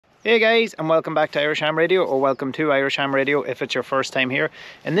Hey guys, and welcome back to Irish Ham Radio, or welcome to Irish Ham Radio if it's your first time here.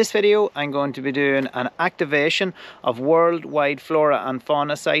 In this video I'm going to be doing an activation of worldwide flora and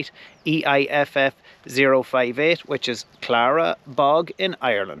fauna site EIFF-0058, which is Clara Bog in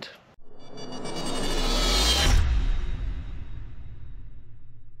Ireland.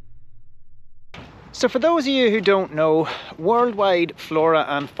 So for those of you who don't know, Worldwide Flora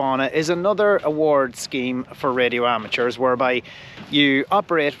and Fauna is another award scheme for radio amateurs whereby you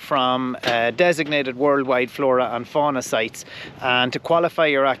operate from designated worldwide flora and fauna sites, and to qualify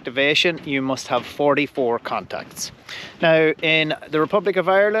your activation you must have 44 contacts. Now in the Republic of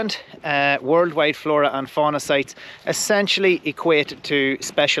Ireland, worldwide flora and fauna sites essentially equate to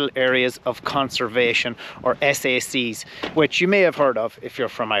special areas of conservation, or SACs, which you may have heard of if you're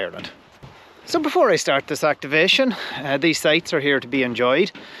from Ireland. So before I start this activation, these sites are here to be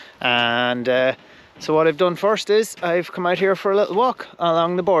enjoyed, and so what I've done first is I've come out here for a little walk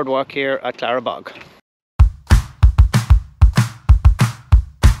along the boardwalk here at Clara Bog.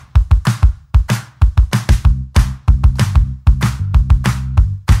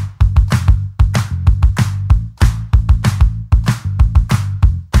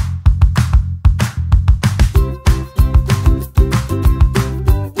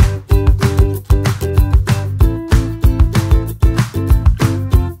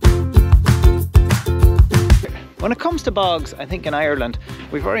 When it comes to bogs, I think in Ireland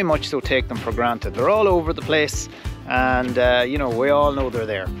we very much so take them for granted. They're all over the place, and you know, we all know they're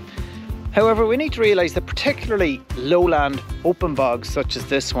there. However, we need to realise that particularly lowland open bogs such as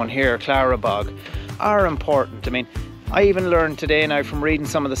this one here, Clara Bog, are important. I mean, I even learned today now from reading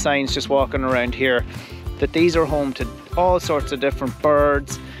some of the signs just walking around here that these are home to all sorts of different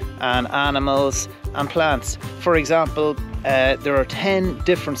birds and animals and plants. For example, there are 10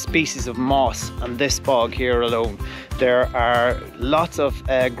 different species of moss on this bog here alone. There are lots of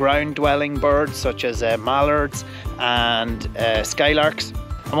ground-dwelling birds such as mallards and skylarks.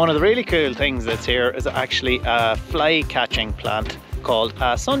 And one of the really cool things that's here is actually a fly-catching plant called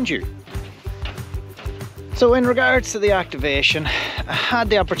a sundew. So in regards to the activation, I had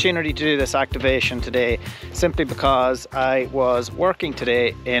the opportunity to do this activation today simply because I was working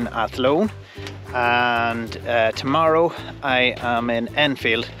today in Athlone, and tomorrow I am in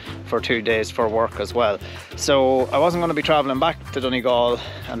Enfield for 2 days for work as well. So I wasn't going to be travelling back to Donegal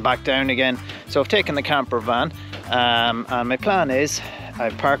and back down again, so I've taken the camper van, and my plan is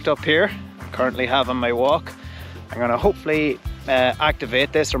I've parked up here, currently having my walk. I'm going to hopefully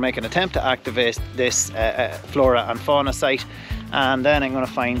activate this, or make an attempt to activate this flora and fauna site, and then I'm going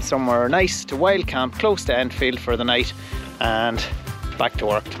to find somewhere nice to wild camp close to Enfield for the night and back to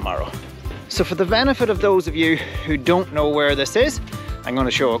work tomorrow. So for the benefit of those of you who don't know where this is, I'm going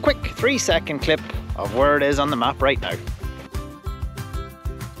to show a quick 3-second clip of where it is on the map right now.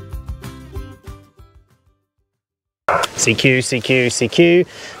 CQ, CQ, CQ,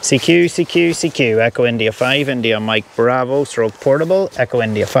 CQ, CQ, CQ, Echo India 5, India Mike Bravo, stroke portable, Echo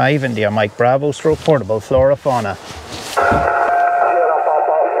India 5, India Mike Bravo, stroke portable, Flora Fauna.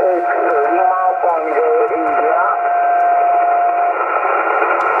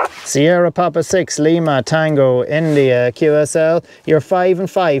 Sierra Papa 6, Lima, Tango, India, QSL, you're 5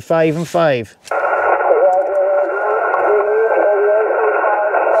 and 5, 5 and 5.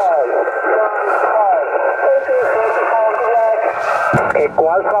 Echo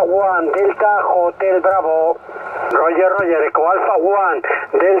Alpha 1, Delta Hotel Bravo. Roger, Roger, Echo Alpha 1,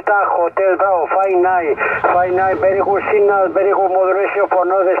 Delta Hotel Bravo, 59, very good signal, very good moderation for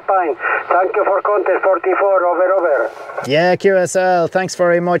North Spain. Thank you for contact 44, over. Yeah, QSL, thanks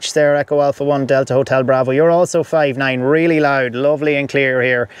very much there, Echo Alpha 1, Delta Hotel Bravo. You're also 59, really loud, lovely and clear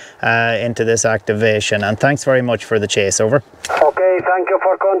here into this activation, and thanks very much for the chase, over. Okay, thank you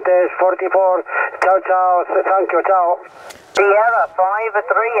for contact 44, ciao, thank you, ciao. Sierra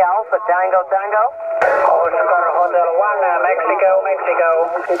 5-3 Alpha Tango Tango. Oscar Hotel 1, Mexico.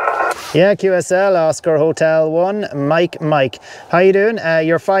 Yeah, QSL, Oscar Hotel 1, Mike. How you doing?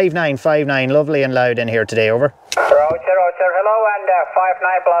 You're 59, lovely and loud in here today, over. Roger, hello, and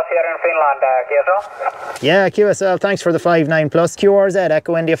 59 plus here in Finland, QSL. Yeah, QSL, thanks for the 59 plus. QRZ,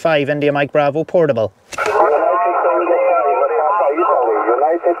 Echo India 5, India Mike Bravo, portable.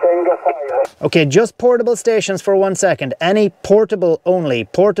 Okay, just portable stations for 1 second. Any portable only,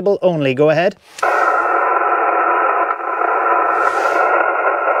 go ahead.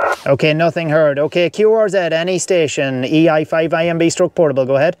 Okay, nothing heard. Okay, QRZ, any station, EI5IMB stroke portable,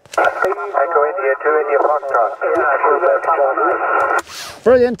 go ahead. Echo India 2, India 5,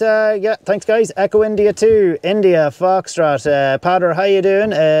 Brilliant. Yeah, thanks guys. Echo India 2, India, Foxtrot. Pader, how you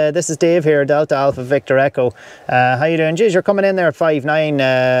doing? This is Dave here, Delta Alpha Victor Echo. How you doing? Geez, you're coming in there at 5'9",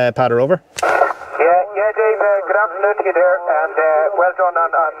 Pader, over. Yeah, Dave, good afternoon to you there, and well done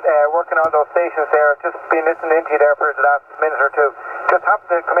on working on those stations there. Just been listening to you there for the last minute or two. Just happened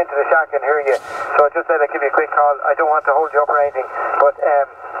to come into the shack and hear you, so I just said I'd give you a quick call. I don't want to hold you up or anything, but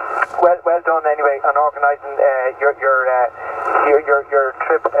well done anyway on organising your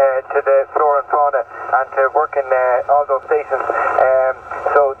trip to the Flora and Fauna and to working all those stations.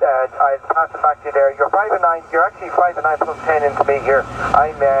 So I'll pass it back to you there. You're 5'9". You're actually 5'9" plus 10 into me here.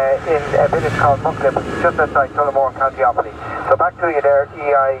 I'm in a village called Mucklip, just outside Tullamore, County Offaly. So back to you there.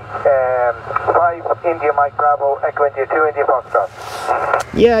 EI-5 India Mike Bravo, Echo India 2 India Foxtrot.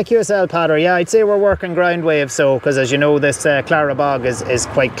 Yeah, QSL Pader. Yeah, I'd say we're working ground wave, so because as you know, this Clara Bog is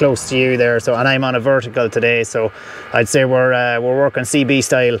quite close to you there. So, and I'm on a vertical today, so I'd say we're working CB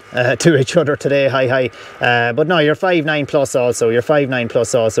style to each other today. Hi. But no, you're 5'9" plus also. You're 5'9"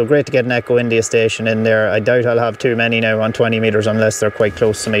 plus also. Great to get an Echo India station in there. I doubt I'll have too many now on 20 metres unless they're quite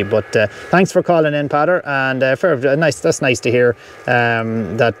close to me. But thanks for calling in, Pader, and nice. That's nice to hear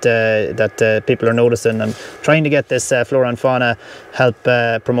that people are noticing and trying to get this Flora and Fauna help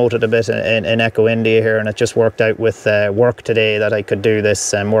promote it a bit in Echo India here, and it just worked out with work today that I could do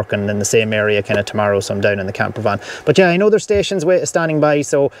this. I'm working in the same area kind of tomorrow, so I'm down in the Hampervan. But yeah, I know there's stations standing by,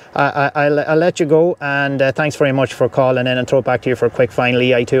 so I'll let you go, and thanks very much for calling in, and throw it back to you for a quick final.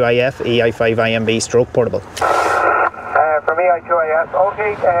 EI2IF, EI5IMB stroke portable. From EI2IF.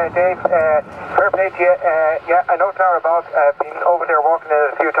 Okay, Dave, fair play to you. Yeah, I know Clara Bog. I've been over there walking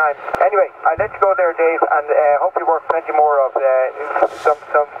it a few times. Anyway, I'll let you go there, Dave, and hope you work plenty more of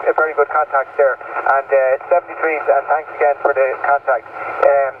some very good contacts there. And 73s, and thanks again for the contact.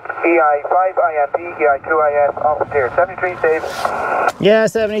 EI5IMB, EI2IF, office here. 73s, Dave. Yeah,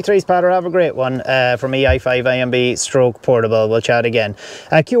 73s, Pader. Have a great one from EI5IMB stroke portable. We'll chat again.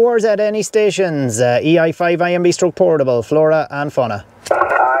 QRs at any stations, EI5IMB stroke portable, Flora and Fauna.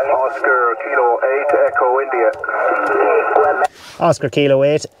 Oscar Kilo 8 Echo India. Oscar Kilo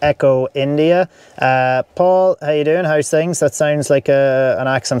 8 Echo India. Paul, how you doing? How's things? That sounds like an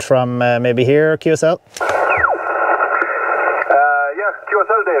accent from maybe here, QSL.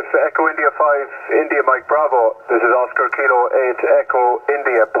 QSL Dave, Echo India 5, India Mike Bravo. This is Oscar Kilo 8, Echo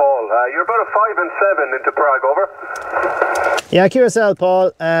India. Paul, you're about a 5 and 7 into Prague, over. Yeah, QSL,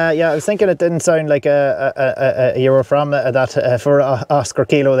 Paul. Yeah, I was thinking it didn't sound like you were from that for Oscar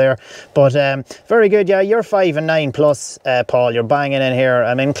Kilo there, but very good. Yeah, you're 5 and 9 plus, Paul. You're banging in here.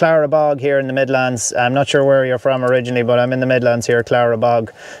 I'm in Clara Bog here in the Midlands. I'm not sure where you're from originally, but I'm in the Midlands here, Clara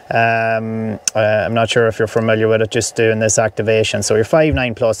Bog. I'm not sure if you're familiar with it. Just doing this activation, so you're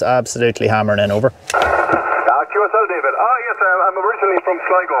 5'9" plus, absolutely hammering in, over. QSL David. Yes, I'm originally from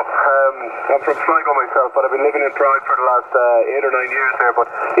Sligo. I'm from Sligo myself, but I've been living in Prague for the last 8 or 9 years there. But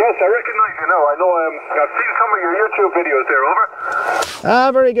yes, I recognise you now. I know I've seen some of your YouTube videos there,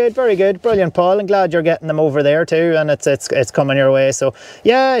 over. Very good, very good. Brilliant, Paul. I'm glad you're getting them over there too, and it's coming your way. So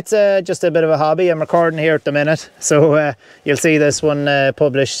yeah, it's just a bit of a hobby. I'm recording here at the minute, so you'll see this one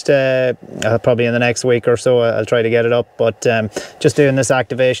published probably in the next week or so. I'll try to get it up, but just doing this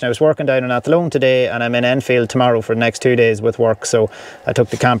activation. I was working down in Athlone today, and I'm in Enfield tomorrow for the next 2 days with work, so I took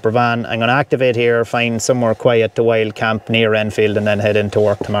the camper van. I'm going to activate here, find somewhere quiet to wild camp near Enfield, and then head into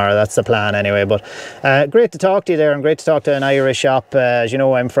work tomorrow. That's the plan anyway. But great to talk to you there, and great to talk to an Irish shop. As you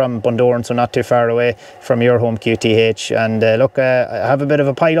know, I'm from Bundoran, so not too far away from your home, QTH. And look, I have a bit of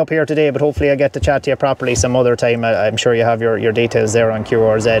a pile up here today, but hopefully I get to chat to you properly some other time. I'm sure you have your details there on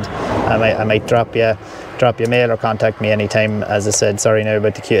QRZ. I might drop you a mail or contact me anytime. As I said, sorry now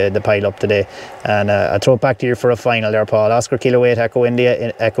about the pile up today, and I'll throw it back to you for a final there, Paul. Oscar Kilo 8 Echo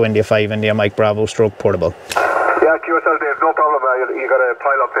India, Echo India 5 India Mike Bravo stroke portable. Yeah, QSL Dave, no problem. You got a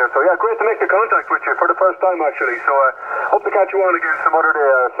pile up there, so yeah, great to make the contact with you for the first time actually. So hope to catch you on again some other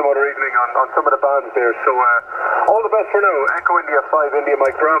day, some other evening on some of the bands there. So all the best for now. Echo India 5 India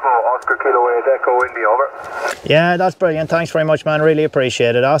Mike Bravo, Oscar Kilo 8 Echo India, over. Yeah, that's brilliant. Thanks very much, man. Really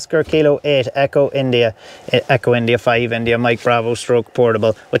appreciate it. Oscar Kilo 8 Echo India, Echo India 5 India Mike Bravo stroke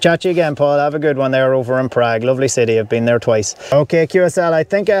portable. We'll chat to you again, Paul. Have a good one there over in Prague. Lovely city. I've been there twice. Okay, QSL, I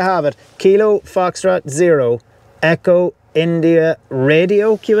think I have it. Kilo Foxtrot 0 Echo India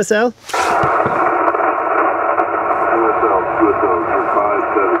Radio, QSL.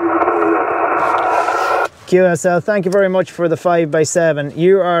 QSL, thank you very much for the 5x7.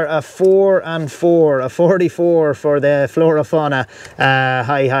 You are a 4 and 4, a 44 for the Flora Fauna.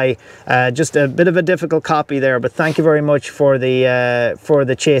 Hi. Just a bit of a difficult copy there, but thank you very much for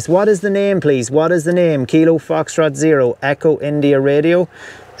the chase. What is the name, please? What is the name? Kilo Foxtrot 0, Echo India Radio,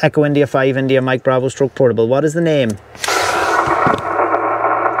 Echo India 5, India Mike Bravo stroke portable. What is the name? My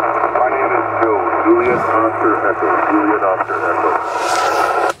name is Joe, Juliet Oscar Echo, Juliet Oscar Echo.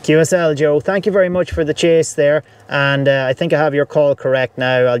 QSL Joe, thank you very much for the chase there, and I think I have your call correct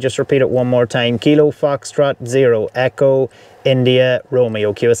now. I'll just repeat it one more time. Kilo Foxtrot 0, Echo India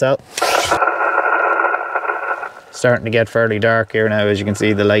Romeo. QSL. Starting to get fairly dark here now. As you can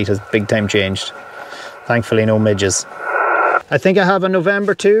see, the light has big time changed. Thankfully no midges. I think I have a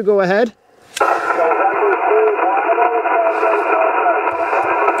November 2, go ahead.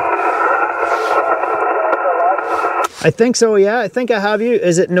 I think so, yeah. I think I have you.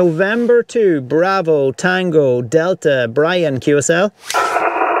 Is it November 2, Bravo, Tango, Delta, Brian, QSL?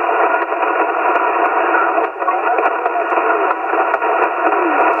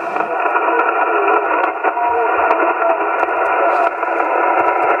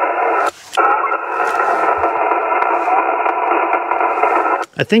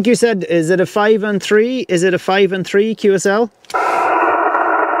 I think you said, is it a 5 and 3? Is it a 5 and 3, QSL?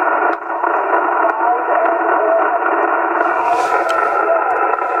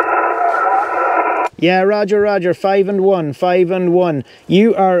 Yeah, Roger, 5 and 1, 5 and 1.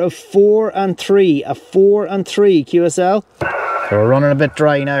 You are a 4 and 3, a 4 and 3, QSL. So we're running a bit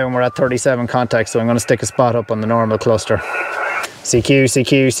dry now and we're at 37 contacts, so I'm going to stick a spot up on the normal cluster. CQ,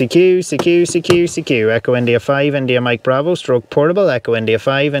 Echo India 5, India Mike Bravo, stroke portable, Echo India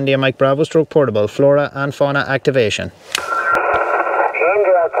 5, India Mike Bravo, stroke portable, Flora and Fauna activation.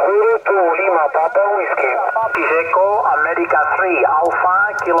 India 2 to Lima, Papa Whiskey. Echo America 3,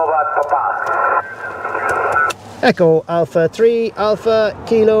 Alpha, Kilowatt Papa. Echo Alpha 3, Alpha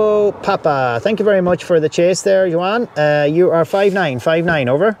Kilo Papa. Thank you very much for the chase there, Johan. You are 59,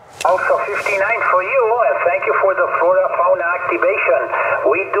 over. Also 59 for you, and thank you for the Flora Fauna activation.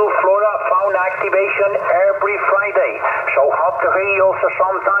 We do Flora Fauna activation every Friday, so hope to hear you also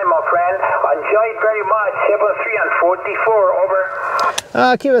sometime, my friend. Enjoy it very much. 73 and 44, over.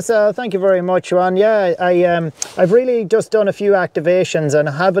 QSL, thank you very much, Johan. Yeah, I've really just done a few activations and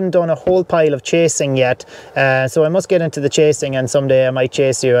haven't done a whole pile of chasing yet. So I must get into the chasing, and someday I might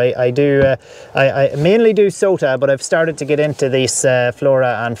chase you. I mainly do SOTA, but I've started to get into this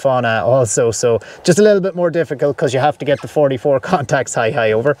Flora and Fauna also. So just a little bit more difficult because you have to get the 44 contacts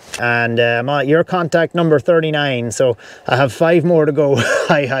high, over. And your contact number 39, so I have 5 more to go.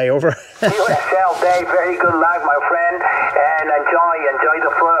 High, over. QSL Dave, very good luck, my friend, and enjoy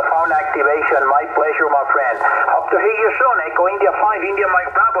the Flora Fauna activation. My pleasure, my friend. Hope to hear you soon. Echo India 5, India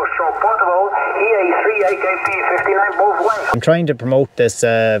Mike Bravo, stroke portable, EA3, AKP 59 both ways. I'm trying to promote this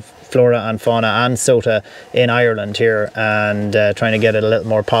Flora and Fauna and SOTA in Ireland here, and trying to get it a little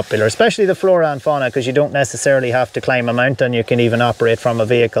more popular, especially the Flora and Fauna, because you don't necessarily have to climb a mountain. You can even operate from a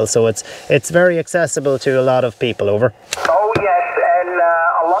vehicle, so it's very accessible to a lot of people, over. Oh yes, and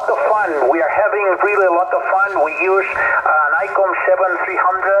a lot of fun. We are having really a lot of fun. We use an ICOM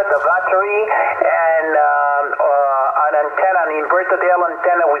 7300, a battery, and an antenna, an inverted L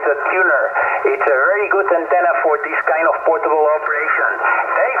antenna with a tuner. It's a very good antenna for this kind of portable operation.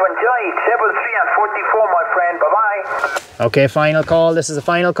 Dave, enjoy it. 73 and 44, my friend. Bye-bye. Okay, final call. This is a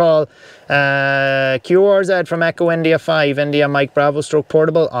final call. QRZ from Echo India 5, India Mike Bravo stroke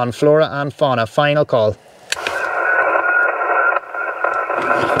portable on Flora and Fauna. Final call.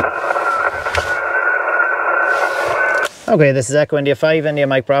 Okay, this is Echo India 5, India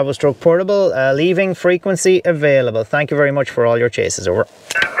Mike Bravo stroke portable, leaving frequency available. Thank you very much for all your chases, over.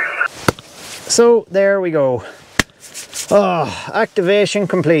 So there we go. Oh, activation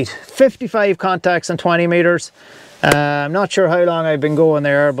complete. 55 contacts and 20 meters. I'm not sure how long I've been going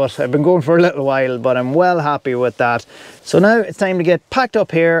there, but I've been going for a little while, but I'm well happy with that. So now it's time to get packed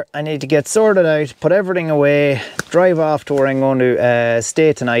up here. I need to get sorted out, put everything away, drive off to where I'm going to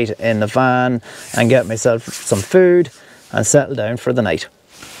stay tonight in the van and get myself some food and settle down for the night.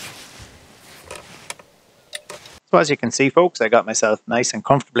 So as you can see, folks, I got myself nice and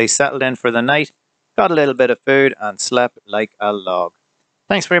comfortably settled in for the night, got a little bit of food and slept like a log.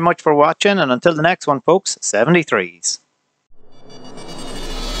 Thanks very much for watching, and until the next one, folks, 73s.